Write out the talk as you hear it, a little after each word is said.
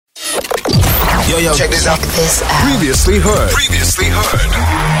Yo, check this out. Previously heard.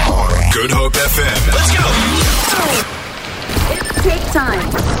 Good Hope FM. Let's go. It's take time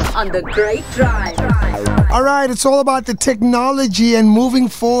on the Great Drive. All right, it's all about the technology and moving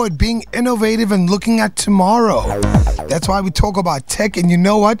forward, being innovative and looking at tomorrow. That's why we talk about tech, and you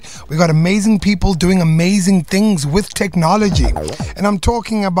know what? We got amazing people doing amazing things with technology. And I'm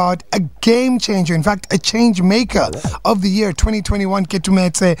talking about a game changer, in fact, a change maker of the year 2021.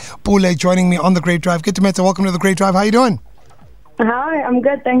 Keitumetse, Pule joining me on the Great Drive. Keitumetse, welcome to the Great Drive. How you doing? Hi, I'm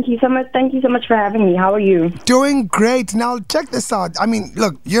good. Thank you so much. Thank you so much for having me. How are you? Doing great. Now check this out. I mean,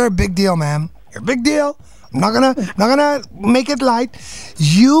 look, you're a big deal, ma'am. You're a big deal. I'm not gonna make it light.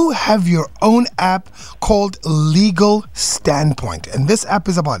 You have your own app called Legal Standpoint, and this app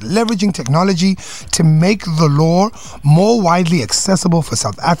is about leveraging technology to make the law more widely accessible for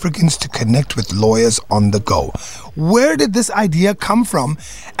South Africans to connect with lawyers on the go. Where did this idea come from,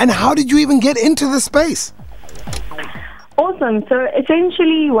 and how did you even get into the space? Awesome. So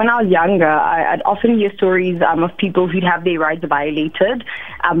essentially, when I was younger, I'd often hear stories of people who'd have their rights violated,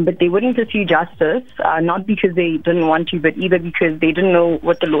 but they wouldn't pursue justice, not because they didn't want to, but either because they didn't know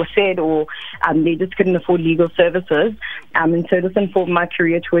what the law said or they just couldn't afford legal services. And so this informed my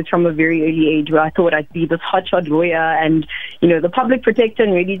career choice from a very early age, where I thought I'd be this hotshot lawyer and, the public protector,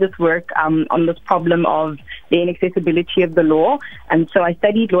 and really just work on this problem of the inaccessibility of the law. And so I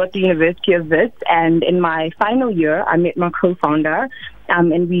studied law at the University of Wits, and in my final year, I met my co-founder,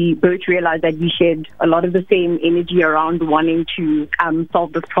 and we both realized that we shared a lot of the same energy around wanting to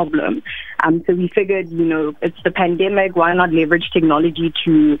solve this problem. So we figured, it's the pandemic, why not leverage technology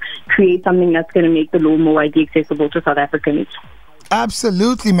to create something that's going to make the law more widely accessible to South Africans?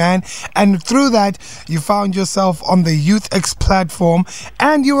 Absolutely, man. And through that, you found yourself on the YouthX platform,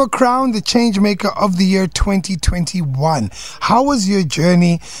 and you were crowned the Change Maker of the Year 2021. How was your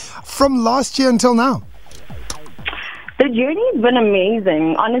journey from last year until now? The journey's been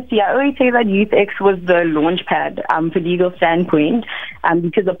amazing. Honestly, I always say that YouthX was the launch pad for Legal Standpoint,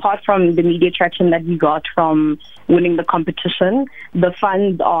 because apart from the media traction that we got from winning the competition, the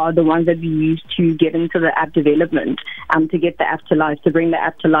funds are the ones that we use to get into the app development, to get the app to life, to bring the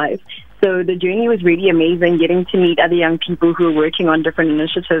app to life. So the journey was really amazing. Getting to meet other young people who are working on different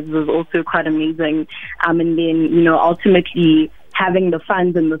initiatives was also quite amazing. And then, ultimately having the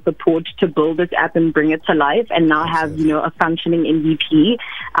funds and the support to build this app and bring it to life, and now have, a functioning MVP.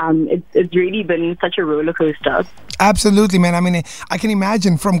 It's really been such a roller coaster. Absolutely, man. I mean, I can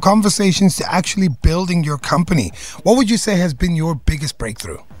imagine from conversations to actually building your company. What would you say has been your biggest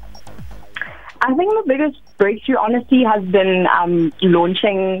breakthrough? I think the biggest breakthrough, honestly, has been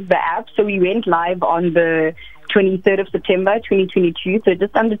launching the app. So we went live on the 23rd of September 2022, so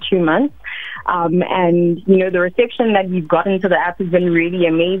just under 2 months. And, the reception that we've gotten to the app has been really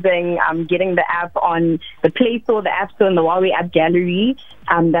amazing. Getting the app on the Play Store, the App Store, and the Huawei App Gallery,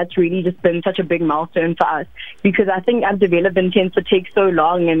 that's really just been such a big milestone for us, because I think app development tends to take so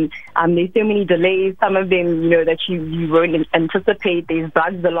long, and there's so many delays. Some of them, that you won't anticipate. There's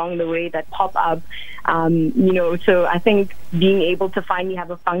bugs along the way that pop up. So I think being able to finally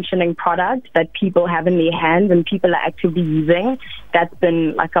have a functioning product that people have in their hands and people are actively using, that's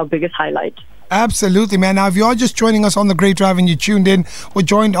been like our biggest highlight. Absolutely, man. Now, if you're just joining us on the Great Drive and you tuned in, we're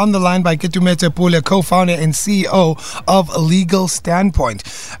joined on the line by Keitumetse Pule, co-founder and CEO of Legal Standpoint,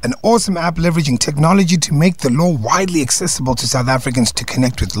 an awesome app leveraging technology to make the law widely accessible to South Africans to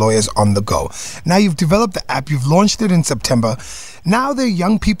connect with lawyers on the go. Now, you've developed the app, you've launched it in September. Now there are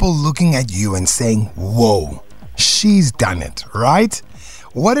young people looking at you and saying, whoa, she's done it, right?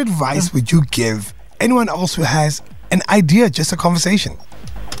 What advice would you give anyone else who has an idea, just a conversation?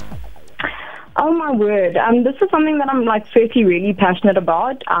 Oh my word. This is something that I'm firstly really passionate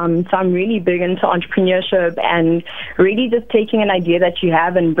about. So I'm really big into entrepreneurship and really just taking an idea that you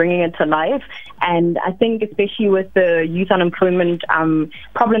have and bringing it to life. And I think especially with the youth unemployment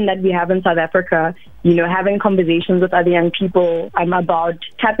problem that we have in South Africa, having conversations with other young people about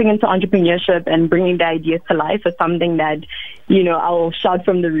tapping into entrepreneurship and bringing the ideas to life is something that, I'll shout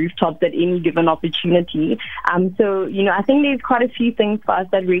from the rooftops at any given opportunity. So I think there's quite a few things for us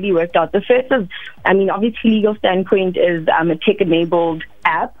that really worked out. The first is, obviously Legal Standpoint is a tech-enabled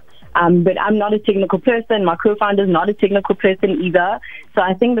app. But I'm not a technical person. My co-founder is not a technical person either. So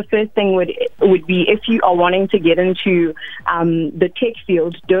I think the first thing would be, if you are wanting to get into the tech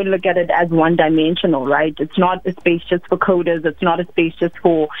field, don't look at it as one-dimensional, right? It's not a space just for coders. It's not a space just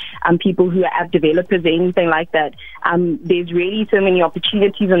for people who are app developers or anything like that. There's really so many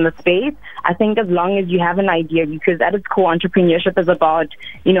opportunities in the space. I think as long as you have an idea, because at its core, entrepreneurship is about,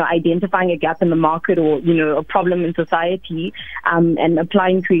 identifying a gap in the market or, a problem in society, and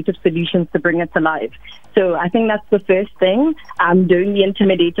applying creative solutions to bring it to life. So I think that's the first thing. Don't be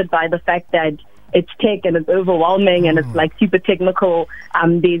intimidated by the fact that it's tech and it's overwhelming and it's like super technical.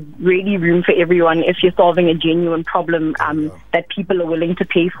 There's really room for everyone if you're solving a genuine problem that people are willing to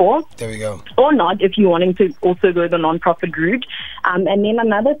pay for. There we go. Or not, if you're wanting to also go the non-profit route. And then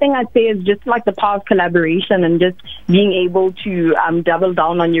another thing I'd say is just like the power of collaboration and just being able to double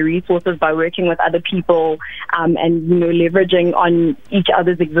down on your resources by working with other people and, leveraging on each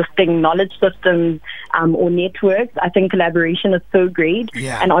other's existing knowledge systems or networks. I think collaboration is so great.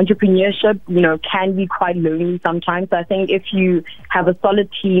 Yeah. And entrepreneurship, can be quite lonely sometimes. So I think if you have a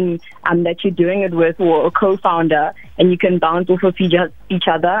solid team that you're doing it with or a co-founder and you can bounce off of each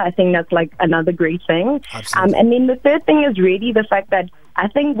other, I think that's like another great thing. Absolutely. And then the third thing is really the fact that I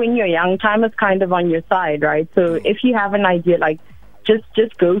think when you're young, time is kind of on your side, right? So if you have an idea, like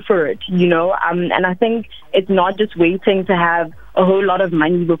just go for it, and I think it's not just waiting to have a whole lot of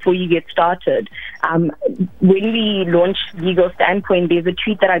money before you get started. When we launched Legal Standpoint, there's a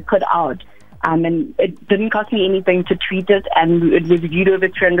tweet that I put out. And it didn't cost me anything to tweet it, and it was viewed over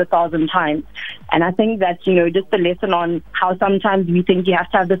 300,000 times. And I think that's, just a lesson on how sometimes we think you have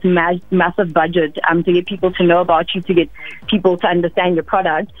to have this massive budget to get people to know about you, to get people to understand your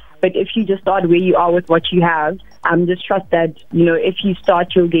product. But if you just start where you are with what you have, just trust that, if you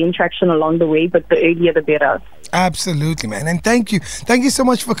start, you'll gain traction along the way, but the earlier the better. Absolutely, man. And thank you. Thank you so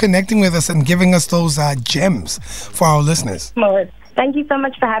much for connecting with us and giving us those gems for our listeners. Thank you so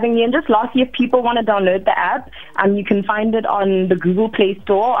much for having me. And just lastly, if people want to download the app, you can find it on the Google Play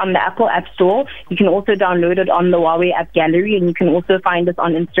Store, on the Apple App Store. You can also download it on the Huawei App Gallery, and you can also find us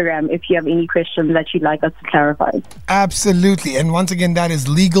on Instagram if you have any questions that you'd like us to clarify. Absolutely. And once again, that is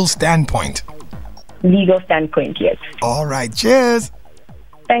Legal Standpoint. Legal Standpoint, yes. All right. Cheers.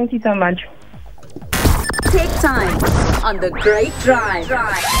 Thank you so much. Take time on the Great Drive.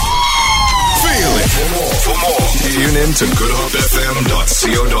 Feel it. For more, tune in to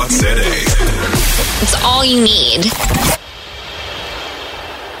goodhopefm.co.za. It's all you need.